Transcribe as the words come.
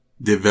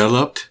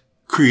Developed,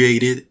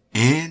 created,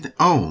 and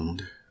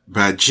owned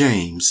by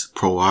James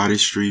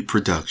PoeArtistry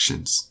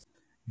Productions.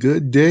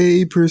 Good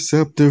day,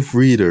 perceptive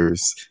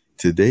readers.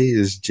 Today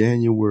is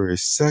January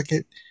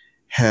 2nd.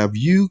 Have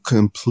you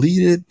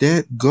completed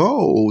that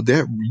goal,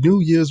 that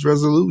New Year's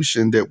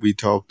resolution that we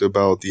talked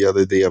about the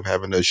other day of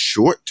having a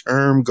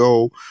short-term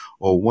goal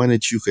or one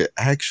that you could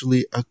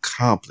actually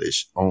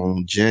accomplish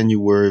on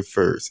January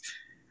 1st?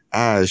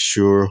 I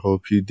sure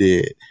hope you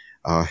did.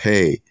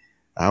 Hey,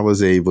 I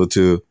was able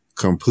to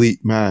complete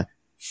my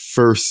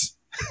first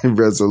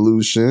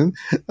resolution.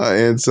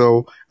 And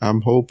so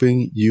I'm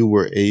hoping you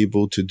were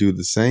able to do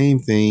the same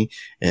thing.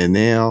 And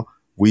now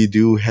we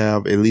do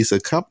have at least a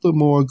couple of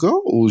more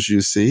goals,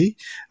 you see,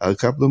 a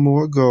couple of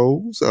more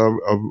goals of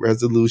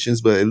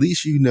resolutions, but at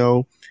least you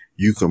know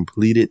you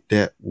completed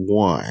that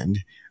one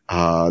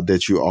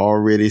that you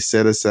already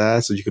set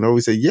aside. So you can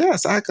always say,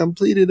 yes, I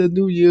completed a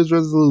New Year's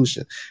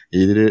resolution.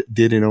 You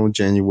did it on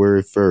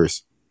January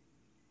 1st.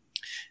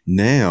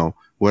 Now,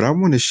 what I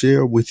want to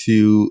share with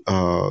you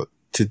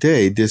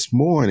today, this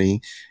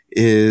morning,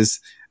 is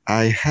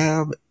I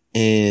have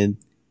an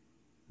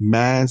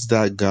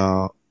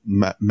Mass.com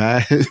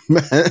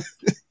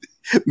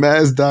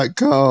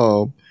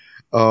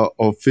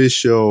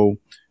official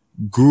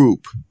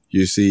group,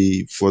 you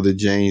see, for the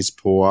James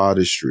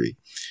PoeArtistry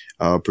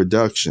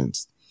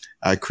Productions.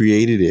 I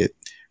created it.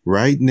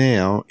 Right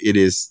now, it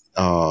is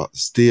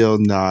still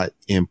not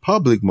in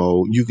public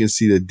mode. You can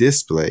see the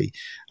display,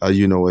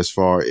 as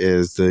far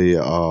as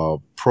the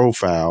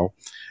profile.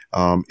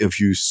 If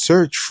you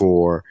search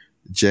for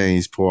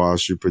James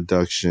PoeArtistry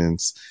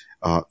Productions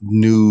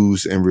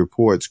News and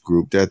Reports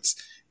Group, that's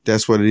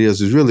what it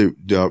is. It's really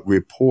the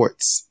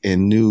reports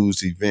and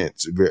news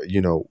events,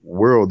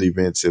 world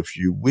events, if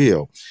you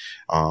will.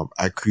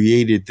 I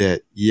created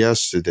that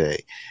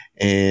yesterday.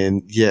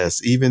 And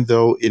yes, even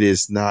though it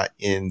is not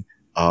in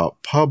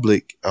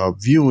public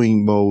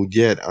viewing mode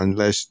yet,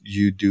 unless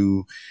you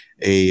do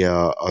a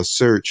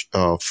search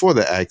for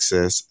the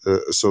access,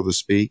 so to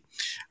speak,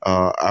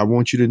 I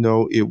want you to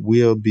know it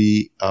will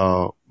be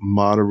a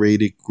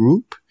moderated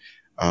group.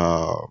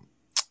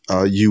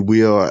 You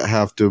will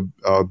have to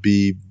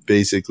be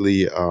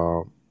basically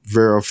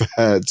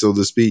verified, so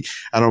to speak.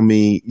 I don't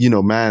mean,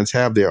 mines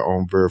have their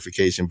own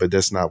verification, but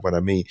that's not what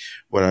I mean.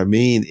 What I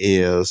mean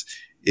is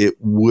it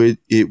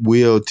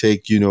will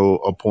take,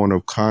 a point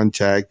of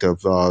contact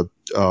of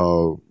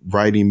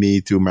writing me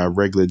through my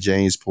regular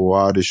James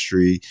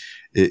PoeArtistry,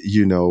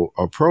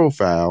 a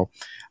profile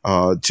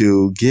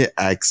to get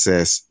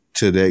access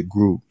to that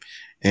group.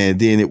 And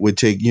then it would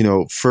take,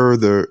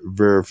 further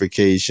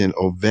verification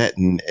or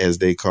vetting, as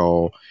they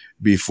call,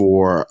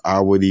 before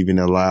I would even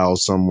allow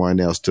someone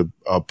else to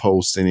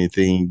post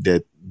anything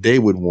that they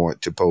would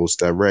want to post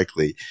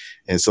directly.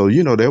 And so,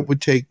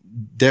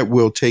 that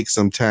will take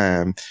some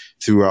time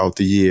throughout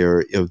the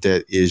year if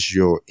that is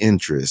your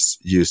interest,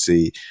 you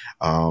see.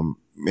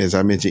 As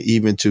I mentioned,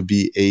 even to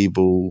be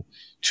able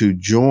to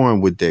join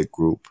with that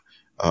group,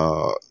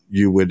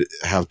 you would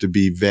have to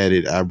be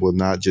vetted. I will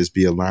not just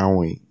be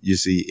allowing,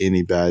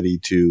 anybody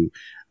to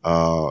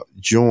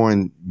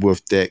join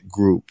with that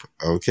group.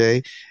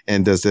 Okay.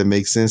 And does that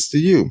make sense to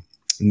you?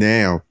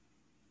 Now,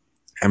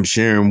 I'm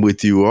sharing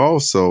with you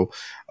also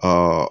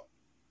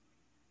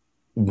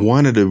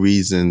one of the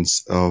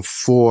reasons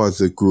for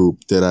the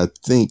group that I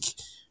think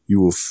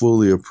you will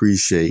fully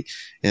appreciate.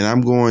 And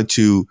I'm going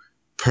to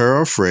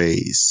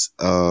paraphrase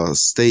a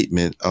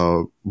statement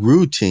of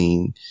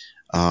routine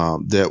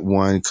that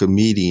one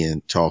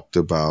comedian talked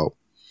about.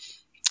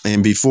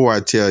 And before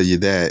I tell you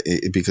that,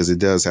 because it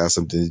does have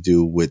something to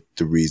do with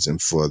the reason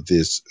for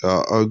this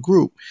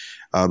group,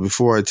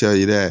 before I tell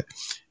you that,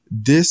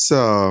 this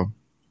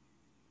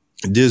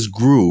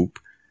group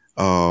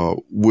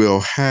will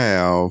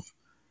have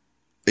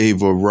a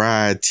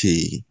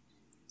variety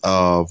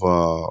of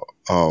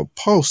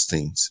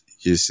postings,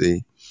 you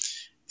see,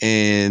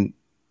 and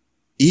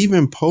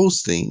even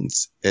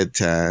postings at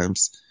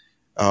times.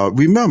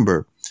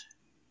 Remember,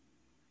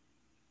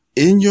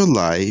 in your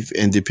life,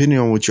 and depending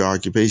on what your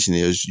occupation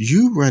is,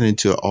 you run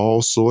into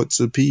all sorts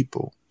of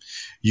people.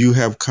 You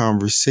have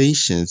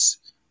conversations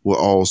with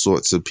all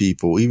sorts of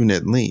people, even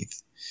at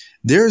length.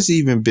 There's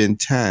even been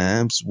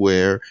times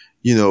where,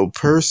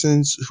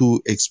 persons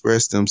who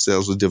express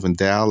themselves with different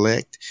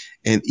dialect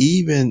and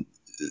even,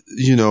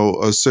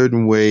 a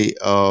certain way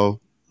of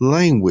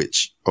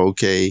language,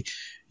 okay,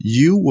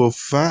 you will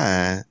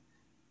find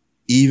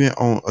even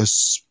on a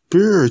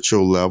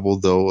spiritual level,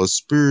 though, a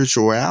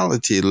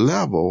spirituality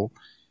level,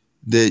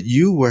 that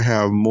you will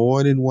have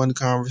more than one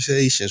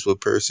conversations with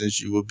persons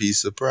you will be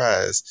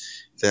surprised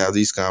to have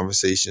these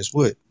conversations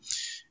with.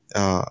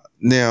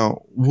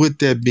 Now, with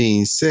that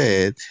being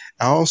said,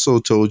 I also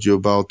told you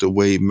about the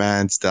way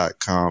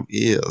minds.com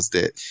is,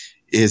 that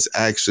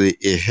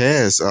it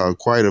has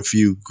quite a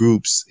few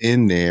groups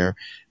in there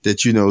that,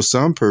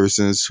 some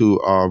persons who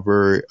are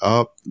very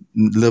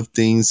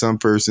uplifting, some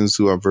persons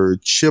who are very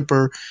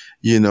chipper,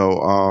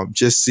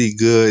 just see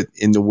good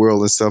in the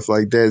world and stuff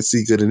like that,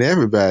 see good in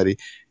everybody.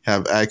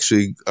 have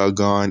actually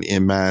gone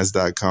in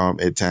minds.com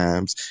at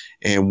times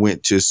and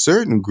went to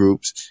certain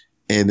groups.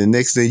 And the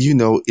next thing you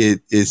know,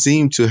 it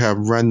seemed to have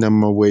run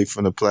them away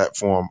from the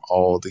platform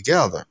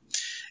altogether.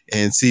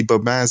 And see,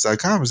 but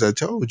minds.com, as I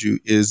told you,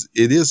 it's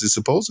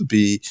supposed to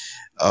be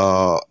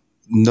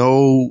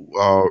no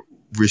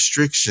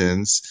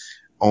restrictions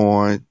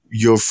on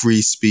your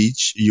free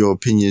speech, your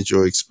opinions,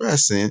 your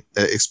expressions,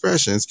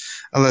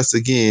 unless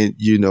again,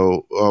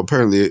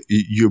 apparently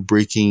you're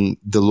breaking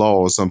the law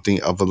or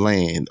something of a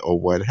land or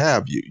what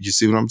have you. You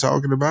see what I'm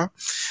talking about?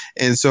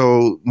 And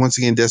so once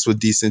again, that's what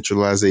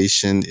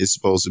decentralization is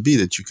supposed to be,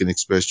 that you can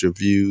express your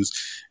views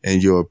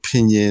and your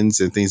opinions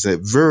and things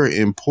like very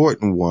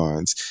important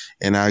ones.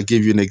 And I'll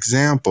give you an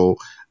example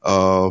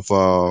of,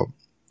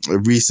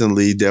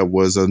 recently there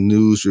was a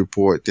news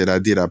report that I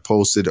did. I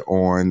posted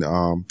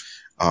on,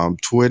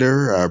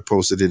 Twitter. I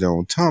posted it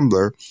on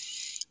Tumblr.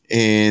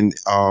 And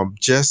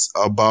just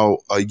about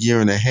a year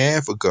and a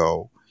half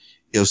ago,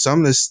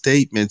 some of the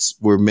statements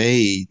were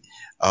made,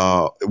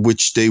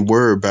 which they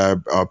were by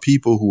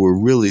people who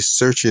were really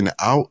searching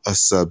out a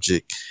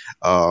subject,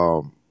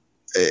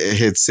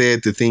 had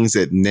said the things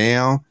that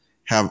now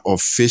have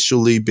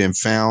officially been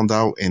found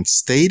out and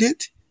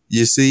stated,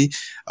 you see.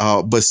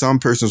 But some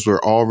persons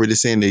were already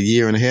saying a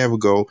year and a half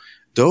ago,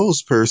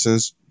 those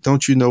persons,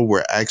 don't you know,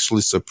 were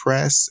actually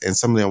suppressed, and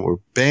some of them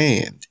were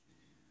banned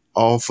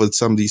off of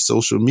some of these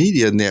social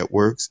media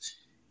networks,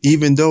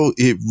 even though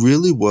it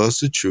really was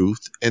the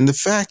truth and the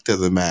fact of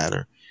the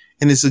matter.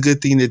 And it's a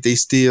good thing that they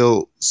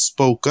still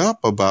spoke up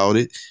about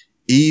it,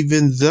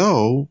 even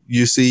though,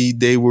 you see,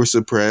 they were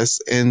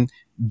suppressed and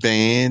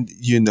banned,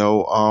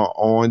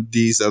 on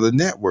these other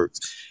networks.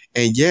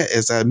 And yet,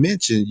 as I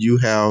mentioned, you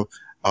have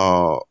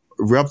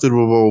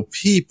reputable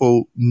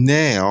people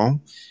now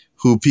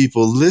who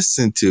people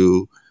listen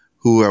to,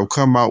 who have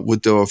come out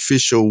with the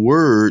official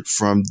word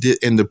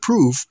and the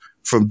proof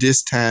from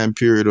this time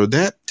period or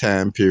that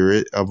time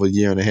period of a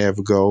year and a half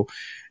ago.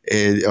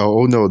 And,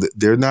 oh no,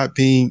 they're not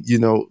being,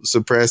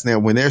 suppressed now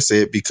when they're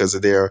said because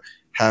of their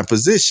high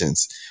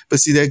positions. But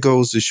see, that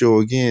goes to show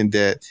again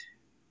that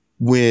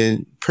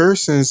when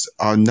persons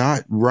are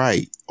not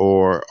right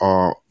or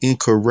are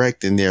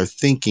incorrect in their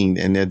thinking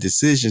and their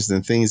decisions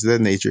and things of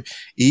that nature,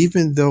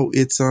 even though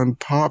it's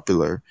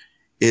unpopular,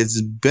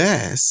 it's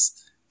best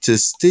to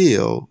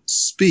still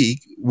speak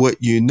what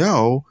you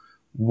know.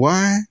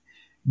 Why?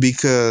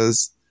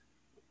 Because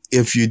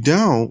if you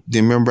don't,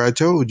 then remember I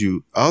told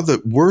you, other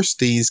worse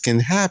things can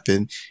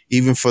happen,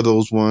 even for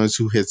those ones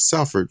who had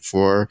suffered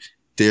for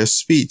their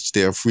speech,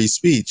 their free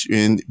speech,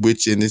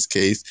 which in this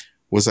case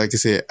was, like I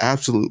said,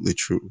 absolutely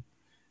true,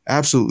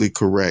 absolutely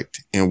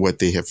correct in what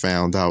they have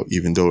found out,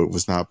 even though it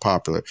was not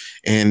popular.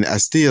 And I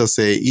still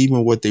say,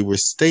 even what they were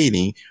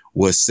stating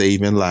was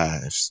saving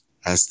lives.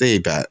 I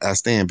stand by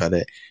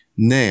that.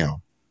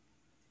 Now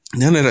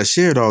that I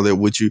shared all that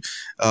with you,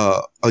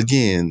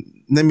 again,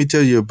 let me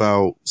tell you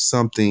about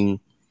something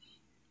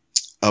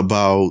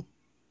about,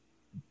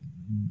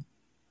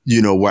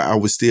 where I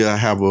would still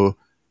have a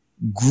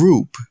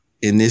group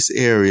in this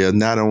area,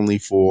 not only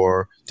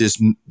for this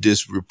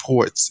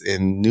reports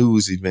and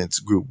news events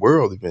group,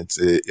 world events,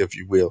 if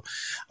you will,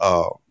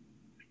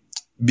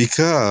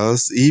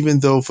 because even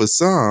though for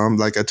some,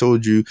 like I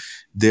told you,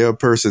 their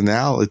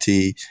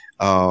personality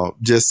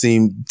just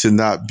seemed to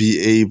not be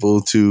able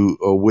to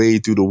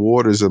wade through the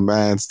waters of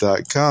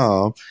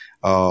minds.com,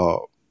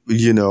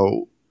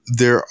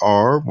 there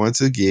are,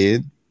 once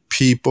again,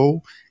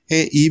 people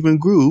and even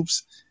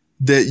groups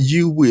that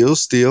you will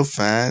still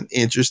find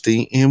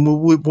interesting and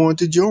would want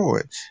to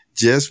join.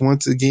 Just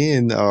once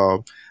again,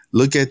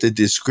 look at the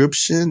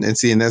description and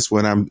see, and that's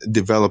what I'm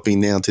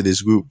developing now to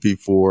this group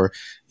before,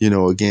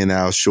 again,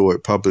 I'll show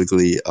it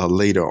publicly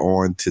later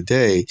on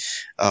today,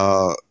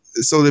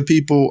 so that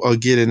people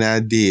get an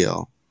idea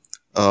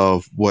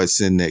of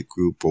what's in that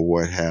group or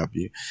what have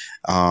you.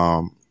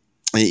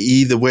 And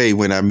either way,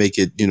 when I make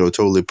it,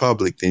 totally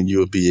public, then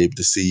you'll be able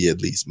to see at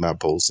least my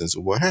postings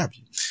or what have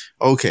you.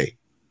 Okay.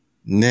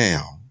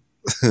 Now,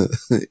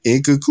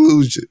 in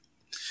conclusion,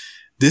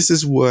 this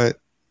is what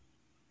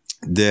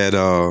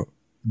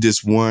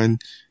this one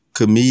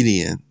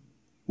comedian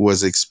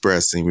was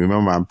expressing.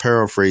 Remember, I'm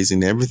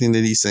paraphrasing everything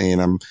that he's saying.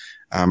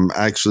 I'm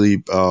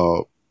actually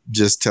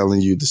just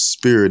telling you the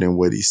spirit and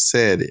what he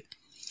said it.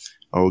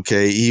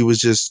 Okay, he was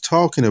just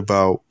talking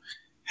about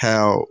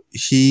how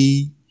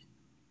he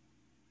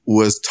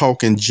was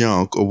talking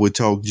junk or would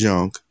talk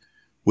junk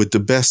with the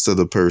best of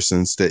the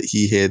persons that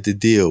he had to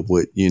deal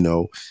with,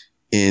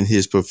 in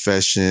his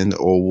profession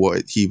or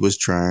what he was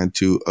trying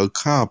to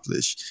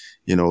accomplish.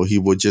 He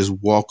would just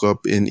walk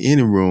up in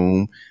any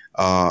room,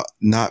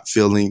 not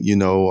feeling,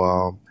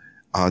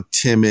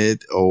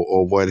 timid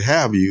or what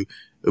have you,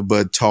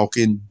 but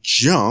talking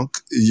junk,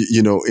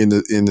 in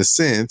the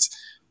sense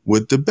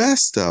with the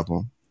best of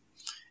them.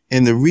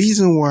 And the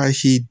reason why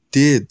he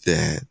did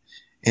that,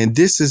 and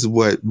this is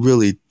what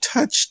really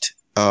touched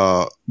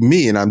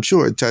me, and I'm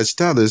sure it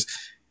touched others,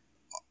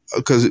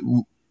 because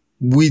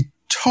we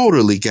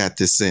totally got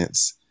the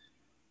sense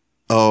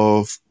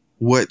of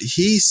what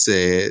he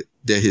said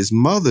that his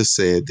mother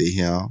said to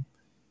him,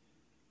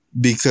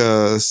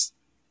 because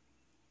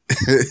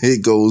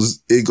it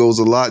goes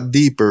a lot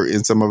deeper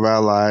in some of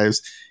our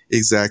lives,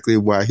 exactly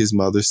why his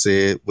mother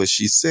said what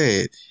she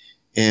said,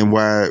 and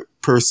why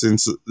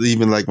persons,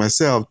 even like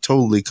myself,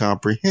 totally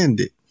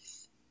comprehend it,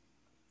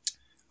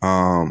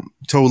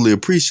 totally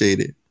appreciate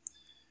it.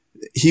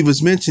 He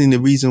was mentioning the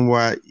reason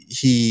why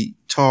he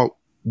talked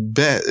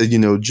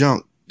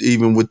junk,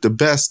 even with the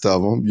best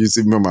of them. You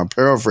see, remember I'm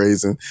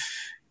paraphrasing,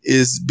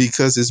 is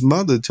because his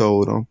mother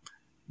told him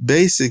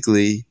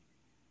basically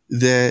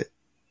that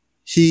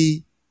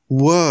he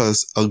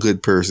was a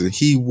good person.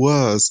 He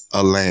was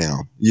a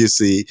lamb, you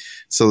see,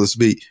 so to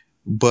speak.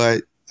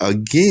 But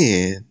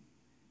again,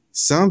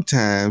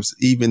 sometimes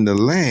even the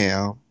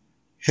lamb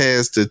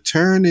has to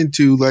turn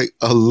into like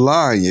a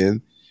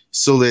lion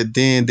so that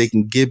then they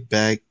can get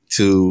back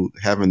to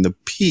having the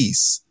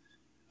peace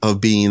of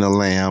being a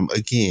lamb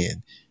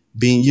again,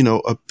 being,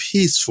 a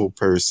peaceful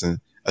person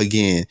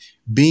again,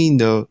 being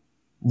the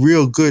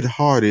real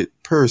good-hearted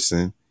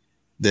person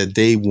that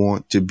they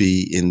want to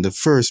be in the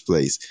first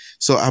place.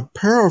 So I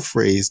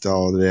paraphrased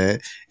all of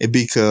that, and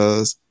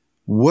because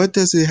what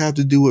does it have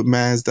to do with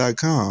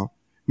minds.com?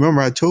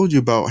 Remember, I told you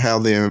about how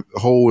the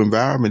whole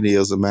environment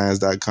is of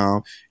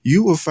minds.com.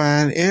 You will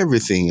find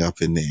everything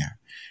up in there.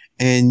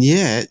 And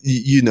yet,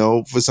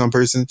 for some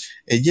person,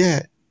 and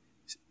yet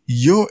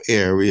your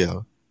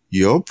area,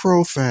 your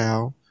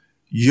profile,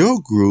 your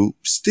group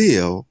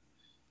still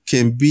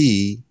can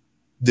be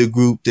the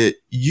group that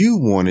you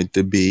want it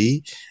to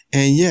be.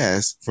 And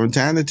yes, from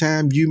time to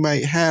time, you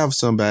might have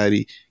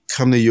somebody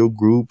come to your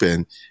group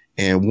and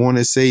want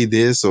to say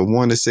this or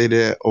want to say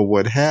that or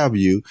what have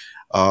you,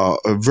 a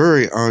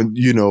very,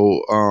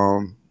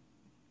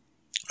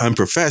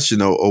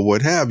 unprofessional or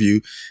what have you.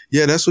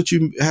 Yeah, that's what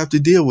you have to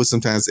deal with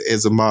sometimes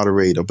as a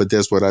moderator. But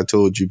that's what I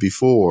told you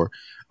before,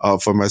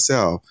 for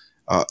myself.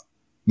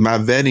 My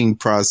vetting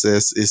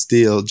process is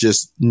still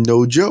just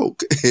no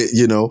joke,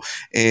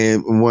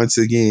 and once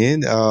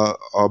again, a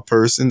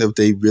person, if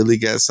they really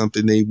got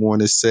something they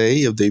want to say,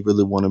 if they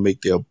really want to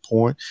make their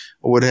point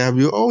or what have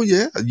you, oh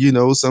yeah,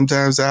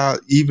 sometimes I'll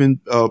even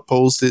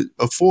post it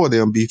for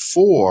them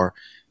before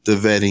the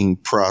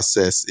vetting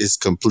process is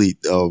complete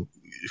of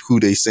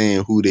who they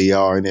saying, who they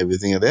are, and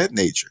everything of that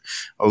nature.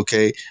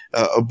 Okay.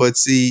 But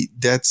see,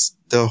 that's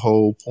the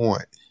whole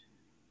point.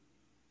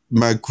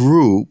 My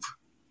group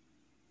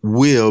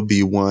will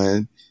be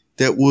one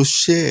that will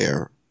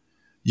share,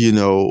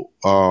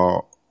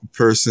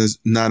 persons,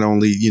 not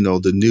only,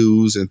 the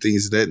news and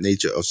things of that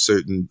nature of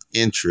certain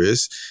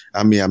interests.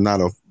 I mean, I'm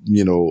not a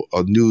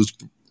news,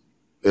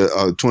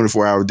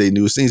 24-hour day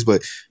news things,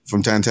 but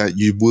from time to time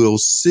you will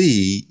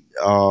see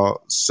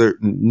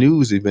certain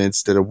news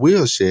events that I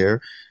will share.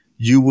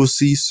 You will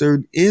see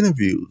certain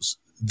interviews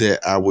that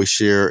I will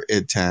share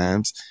at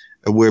times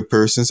where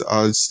persons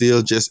are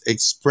still just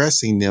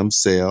expressing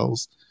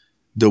themselves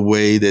the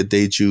way that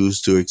they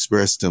choose to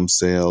express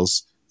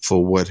themselves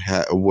for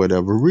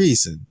whatever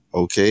reason.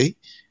 Okay.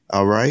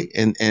 All right.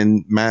 And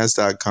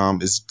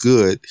minds.com is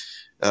good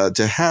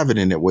to have it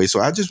in that way. So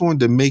I just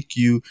wanted to make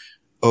you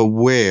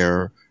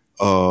aware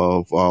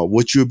of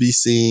what you'll be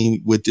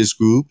seeing with this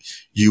group.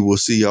 You will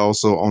see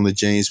also on the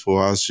James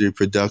PoeArtistry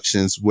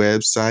Productions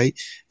website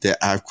that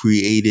I've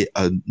created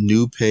a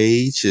new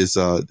page. It's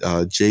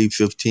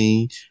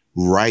J15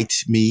 Write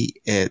Me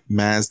at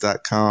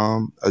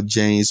minds.com,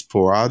 James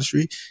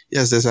PoeArtistry.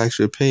 Yes, that's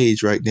actually a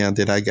page right now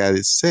that I got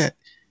it set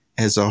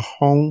as a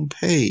home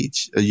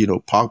page,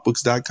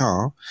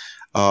 pockbooks.com,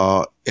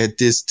 at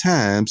this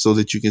time, so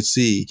that you can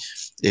see,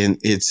 and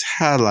it's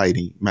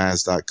highlighting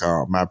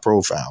minds.com, my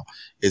profile.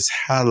 It's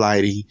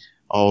highlighting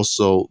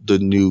also the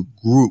new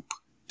group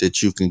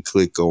that you can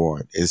click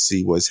on and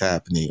see what's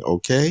happening.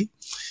 Okay.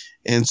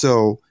 And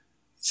so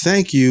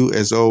thank you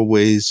as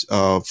always,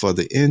 for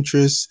the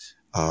interest.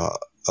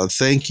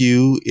 Thank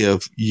you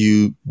if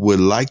you would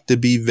like to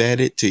be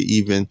vetted to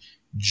even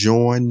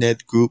join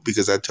that group,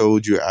 because I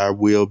told you I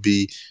will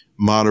be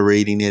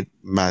moderating it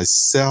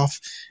myself.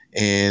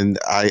 And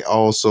I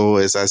also,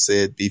 as I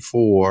said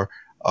before,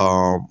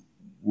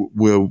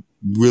 will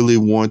really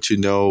want to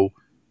know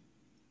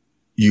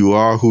you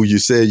are who you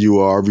said you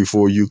are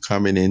before you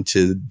coming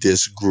into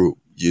this group.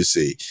 You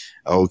see,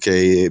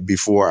 okay,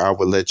 before I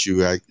would let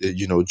you,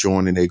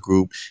 join in a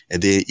group.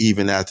 And then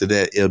even after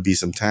that, it'll be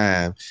some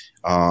time,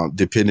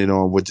 depending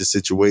on what the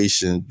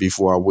situation,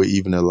 before I would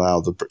even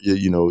allow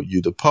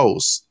you to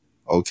post.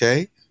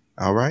 Okay.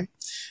 All right.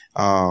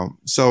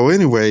 So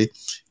anyway,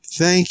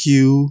 thank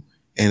you.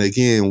 And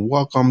again,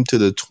 welcome to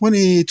the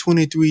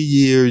 2023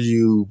 year,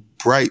 you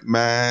bright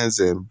minds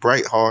and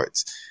bright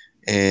hearts,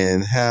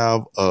 and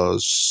have a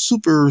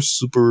super,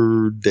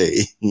 super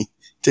day.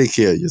 Take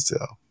care of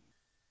yourself.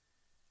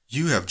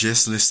 You have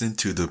just listened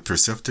to the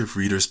Perceptive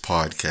Readers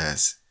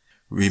Podcast.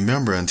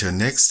 Remember, until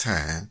next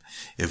time,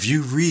 if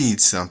you read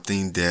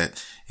something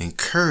that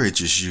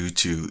encourages you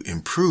to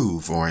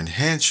improve or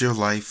enhance your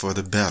life for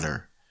the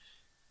better,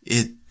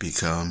 it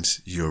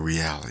becomes your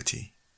reality.